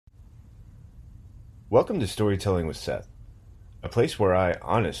Welcome to Storytelling with Seth, a place where I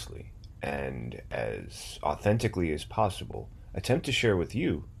honestly and as authentically as possible attempt to share with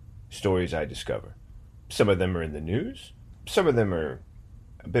you stories I discover. Some of them are in the news, some of them are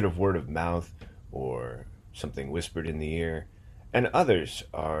a bit of word of mouth or something whispered in the ear, and others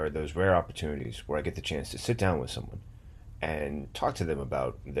are those rare opportunities where I get the chance to sit down with someone and talk to them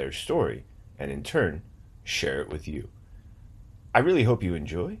about their story and in turn share it with you. I really hope you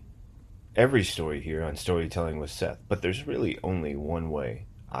enjoy every story here on Storytelling with Seth, but there's really only one way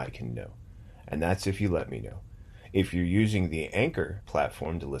I can know, and that's if you let me know. If you're using the Anchor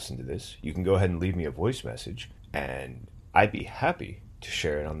platform to listen to this, you can go ahead and leave me a voice message, and I'd be happy to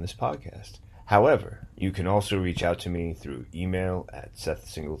share it on this podcast. However, you can also reach out to me through email at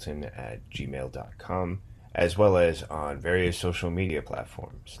sethsingleton@gmail.com, as well as on various social media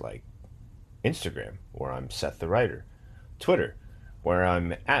platforms like Instagram, where I'm Seth the Writer, Twitter, where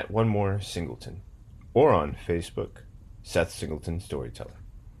I'm at One More Singleton, or on Facebook, Seth Singleton Storyteller.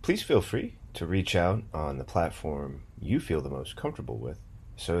 Please feel free to reach out on the platform you feel the most comfortable with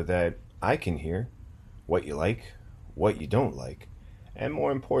so that I can hear what you like, what you don't like, and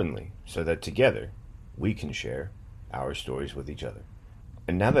more importantly, so that together we can share our stories with each other.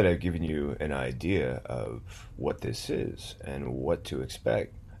 And now that I've given you an idea of what this is and what to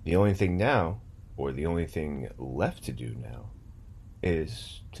expect, the only thing now, or the only thing left to do now,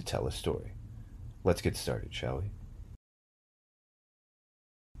 is to tell a story. Let's get started, shall we?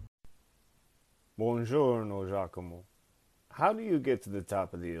 Buongiorno, Giacomo. How do you get to the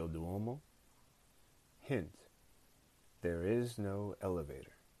top of the Il Duomo? Hint: there is no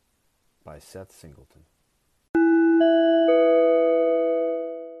elevator. By Seth Singleton.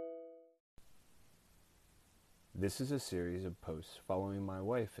 This is a series of posts following my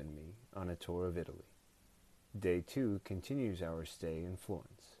wife and me on a tour of Italy. Day 2 continues our stay in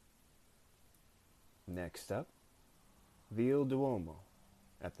Florence. Next up, the Il Duomo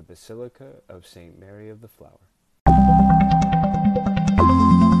at the Basilica of St. Mary of the Flower.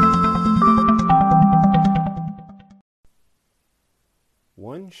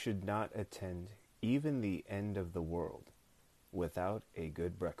 One should not attend even the end of the world without a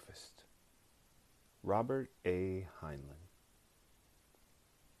good breakfast. Robert A. Heinlein.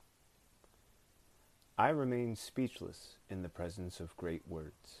 I remain speechless in the presence of great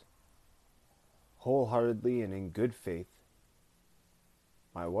words. Wholeheartedly and in good faith,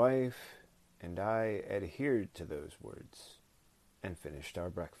 my wife and I adhered to those words and finished our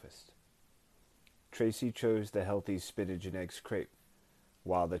breakfast. Tracy chose the healthy spinach and eggs crepe,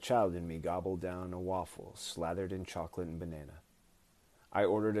 while the child and me gobbled down a waffle slathered in chocolate and banana. I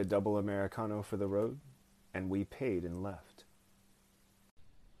ordered a double Americano for the road, and we paid and left.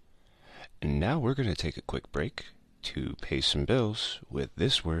 And now we're going to take a quick break to pay some bills with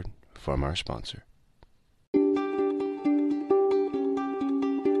this word from our sponsor.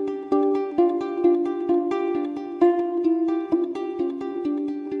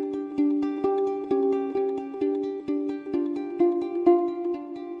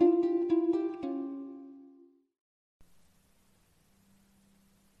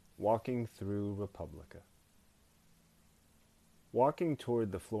 Walking through Republica. Walking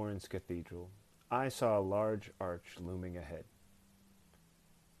toward the Florence Cathedral, I saw a large arch looming ahead.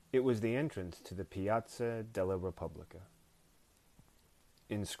 It was the entrance to the Piazza della Repubblica.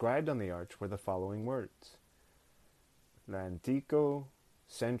 Inscribed on the arch were the following words: L'antico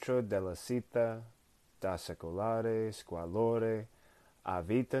centro della città da secolare squallore a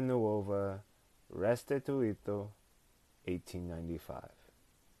vita nuova restituito 1895.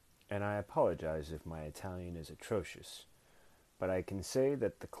 And I apologize if my Italian is atrocious, but I can say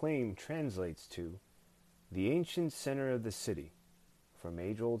that the claim translates to the ancient center of the city, from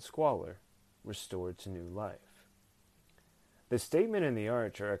age-old squalor, restored to new life. The statement and the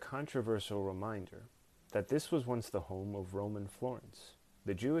arch are a controversial reminder that this was once the home of Roman Florence,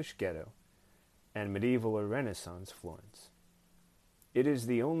 the Jewish ghetto, and medieval or Renaissance Florence. It is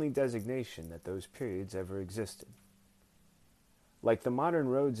the only designation that those periods ever existed. Like the modern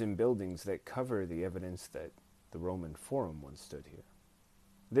roads and buildings that cover the evidence that the Roman Forum once stood here,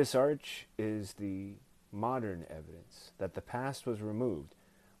 this arch is the modern evidence that the past was removed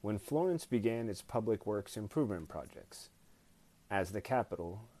when Florence began its public works improvement projects as the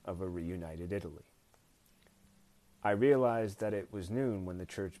capital of a reunited Italy. I realized that it was noon when the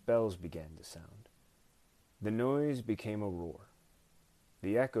church bells began to sound. The noise became a roar.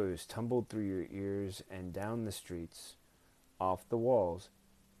 The echoes tumbled through your ears and down the streets, off the walls,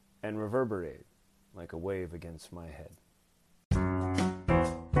 and reverberated like a wave against my head.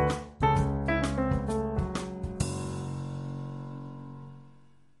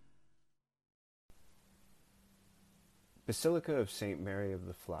 Basilica of St. Mary of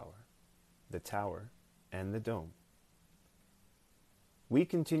the Flower, the Tower, and the Dome. We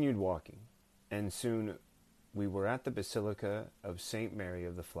continued walking, and soon we were at the Basilica of St. Mary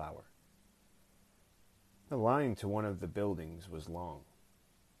of the Flower. The line to one of the buildings was long.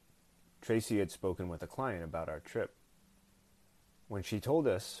 Tracy had spoken with a client about our trip. When she told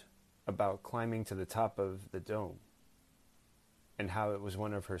us about climbing to the top of the dome and how it was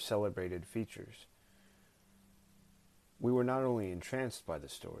one of her celebrated features, we were not only entranced by the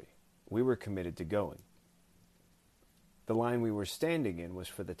story, we were committed to going. The line we were standing in was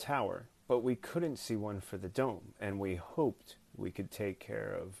for the tower, but we couldn't see one for the dome, and we hoped we could take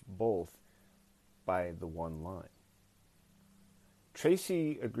care of both by the one line.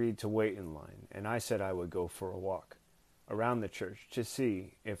 Tracy agreed to wait in line, and I said I would go for a walk around the church to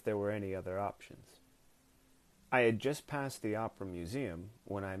see if there were any other options. I had just passed the Opera Museum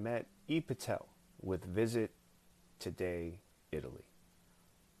when I met E. Patel with Visit Today, Italy.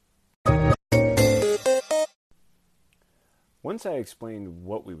 Once I explained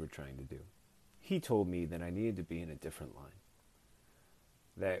what we were trying to do, he told me that I needed to be in a different line,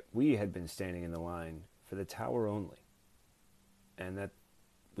 that we had been standing in the line for the tower only, and that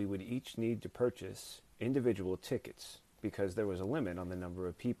we would each need to purchase individual tickets because there was a limit on the number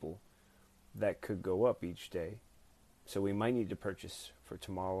of people that could go up each day, so we might need to purchase for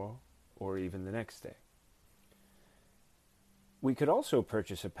tomorrow or even the next day. We could also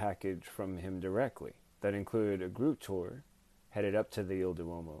purchase a package from him directly that included a group tour headed up to the Il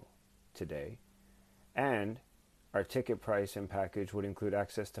Duomo today, and our ticket price and package would include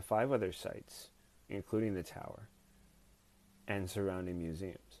access to 5 other sites, including the tower and surrounding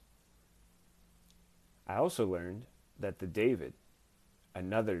museums. I also learned that the David,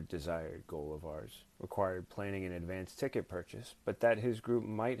 another desired goal of ours, required planning an advance ticket purchase, but that his group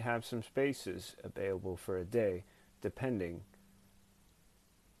might have some spaces available for a day, depending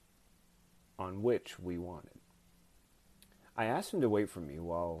on which we wanted. I asked him to wait for me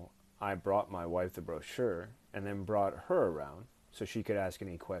while I brought my wife the brochure and then brought her around so she could ask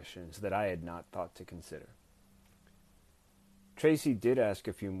any questions that I had not thought to consider. Tracy did ask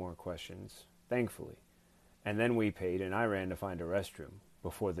a few more questions, thankfully, and then we paid and I ran to find a restroom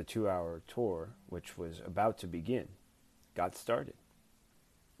before the 2-hour tour, which was about to begin, got started.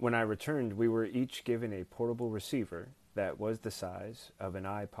 When I returned, we were each given a portable receiver that was the size of an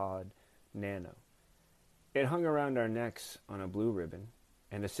iPod Nano. It hung around our necks on a blue ribbon,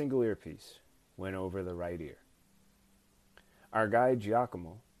 and a single earpiece went over the right ear. Our guide,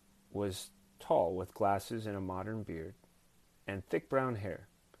 Giacomo, was tall with glasses and a modern beard, and thick brown hair.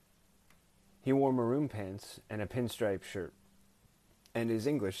 He wore maroon pants and a pinstripe shirt, and his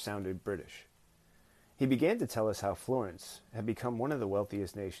English sounded British. He began to tell us how Florence had become one of the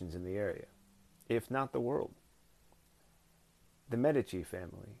wealthiest nations in the area, if not the world. The Medici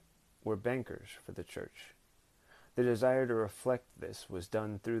family were bankers for the church. The desire to reflect this was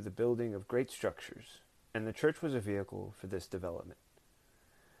done through the building of great structures, and the church was a vehicle for this development.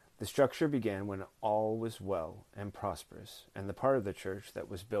 The structure began when all was well and prosperous, and the part of the church that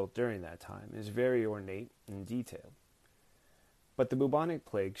was built during that time is very ornate and detailed. But the bubonic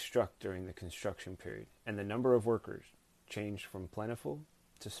plague struck during the construction period, and the number of workers changed from plentiful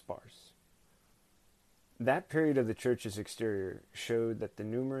to sparse. That period of the church's exterior showed that the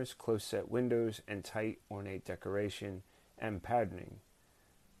numerous close-set windows and tight, ornate decoration and patterning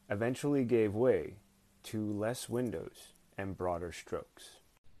eventually gave way to less windows and broader strokes.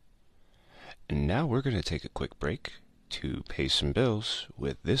 And now we're going to take a quick break to pay some bills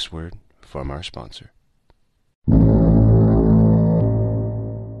with this word from our sponsor.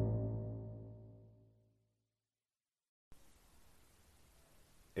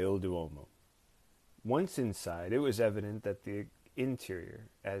 Il Duomo. Once inside, it was evident that the interior,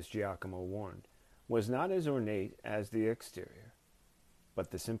 as Giacomo warned, was not as ornate as the exterior, but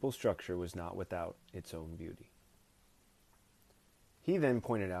the simple structure was not without its own beauty. He then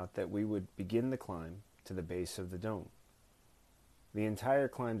pointed out that we would begin the climb to the base of the dome. The entire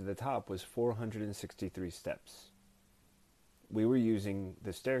climb to the top was 463 steps. We were using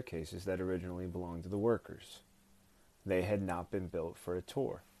the staircases that originally belonged to the workers. They had not been built for a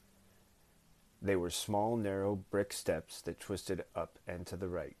tour. They were small, narrow brick steps that twisted up and to the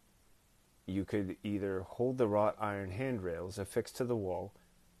right. You could either hold the wrought iron handrails affixed to the wall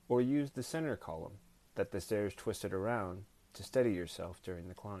or use the center column that the stairs twisted around to steady yourself during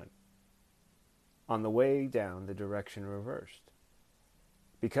the climb. On the way down, the direction reversed.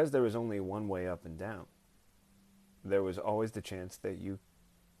 Because there was only one way up and down, there was always the chance that you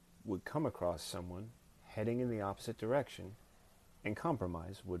would come across someone heading in the opposite direction, and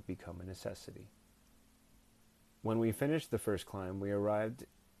compromise would become a necessity. When we finished the first climb, we arrived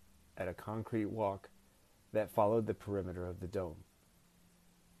at a concrete walk that followed the perimeter of the dome.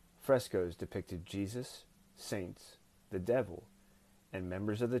 Frescoes depicted Jesus, saints, the devil, and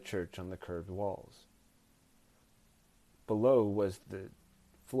members of the church on the curved walls. Below was the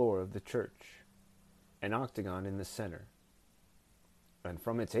floor of the church, an octagon in the center, and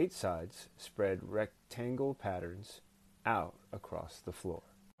from its 8 sides spread rectangle patterns out across the floor.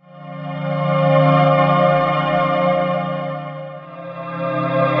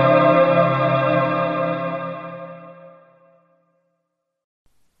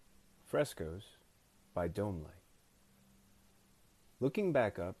 Frescoes by Dome Light. Looking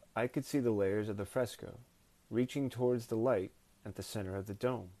back up, I could see the layers of the fresco reaching towards the light at the center of the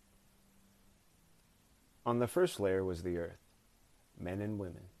dome. On the first layer was the earth, men and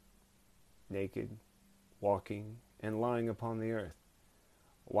women, naked, walking, and lying upon the earth,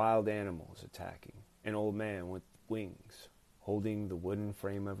 wild animals attacking, an old man with wings holding the wooden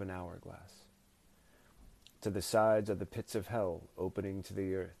frame of an hourglass. To the sides are the pits of hell opening to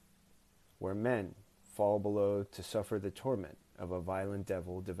the earth, where men fall below to suffer the torment of a violent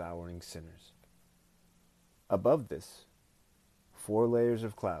devil devouring sinners. Above this, 4 layers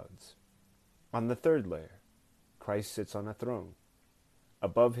of clouds. On the 3rd layer, Christ sits on a throne.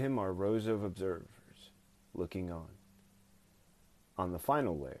 Above him are rows of observers, looking on. On the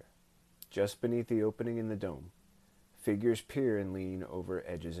final layer, just beneath the opening in the dome, figures peer and lean over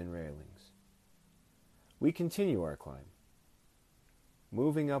edges and railings. We continue our climb,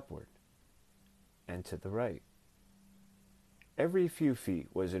 moving upward and to the right. Every few feet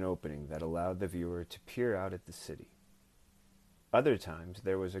was an opening that allowed the viewer to peer out at the city. Other times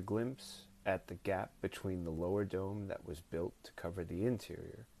there was a glimpse at the gap between the lower dome that was built to cover the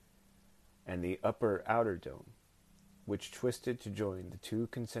interior and the upper outer dome, which twisted to join the 2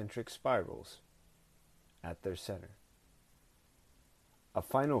 concentric spirals at their center. A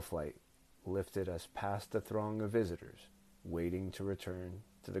final flight lifted us past the throng of visitors waiting to return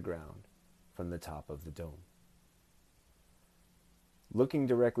to the ground from the top of the dome. Looking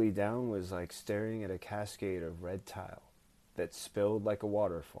directly down was like staring at a cascade of red tile that spilled like a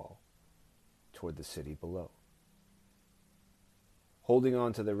waterfall toward the city below. Holding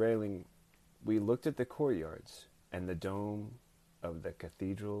on to the railing, we looked at the courtyards and the dome of the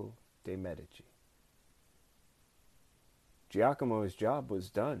Cathedral dei Medici. Giacomo's job was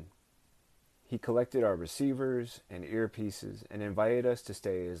done. He collected our receivers and earpieces and invited us to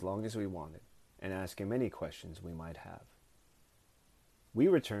stay as long as we wanted and ask him any questions we might have. We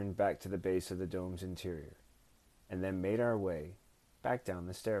returned back to the base of the dome's interior and then made our way back down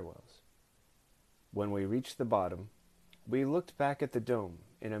the stairwells. When we reached the bottom, we looked back at the dome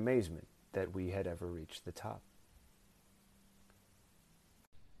in amazement that we had ever reached the top.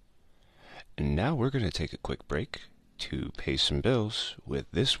 And now we're going to take a quick break to pay some bills with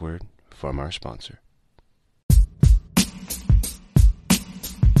this word from our sponsor.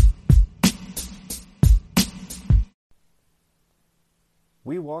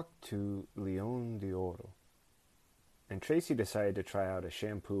 We walked to Leon d'Oro, and Tracy decided to try out a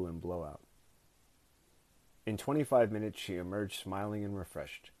shampoo and blowout. In 25 minutes, she emerged smiling and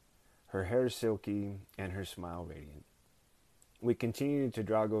refreshed, her hair silky and her smile radiant. We continued to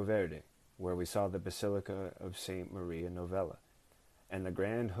Drago Verde, where we saw the Basilica of St. Maria Novella, and the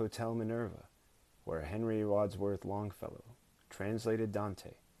Grand Hotel Minerva, where Henry Wadsworth Longfellow translated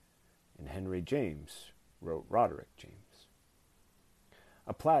Dante, and Henry James wrote Roderick James.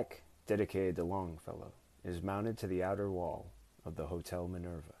 A plaque dedicated to Longfellow is mounted to the outer wall of the Hotel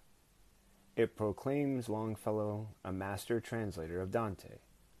Minerva. It proclaims Longfellow a master translator of Dante,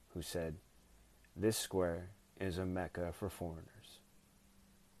 who said, "This square is a Mecca for foreigners."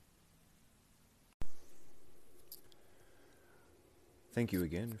 Thank you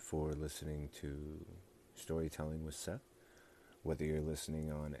again for listening to Storytelling with Seth. Whether you're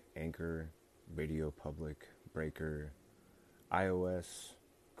listening on Anchor, Radio Public, Breaker, iOS,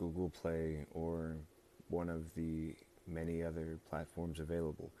 Google Play, or one of the many other platforms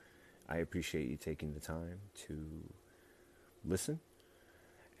available, I appreciate you taking the time to listen.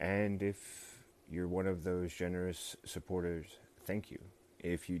 And if you're one of those generous supporters, thank you.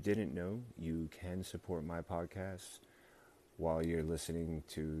 If you didn't know, you can support my podcast while you're listening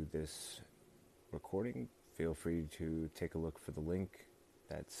to this recording. Feel free to take a look for the link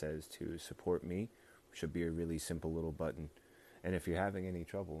that says to support me. Should be a really simple little button. And if you're having any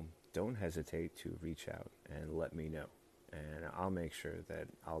trouble, don't hesitate to reach out and let me know. And I'll make sure that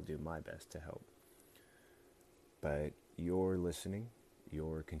I'll do my best to help. But your listening,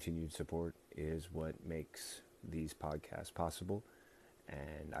 your continued support is what makes these podcasts possible.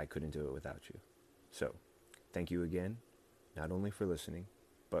 And I couldn't do it without you. So, Thank you again, not only for listening,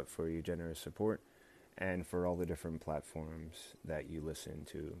 but for your generous support and for all the different platforms that you listen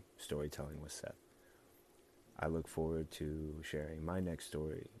to Storytelling with Seth. I look forward to sharing my next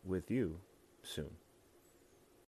story with you soon.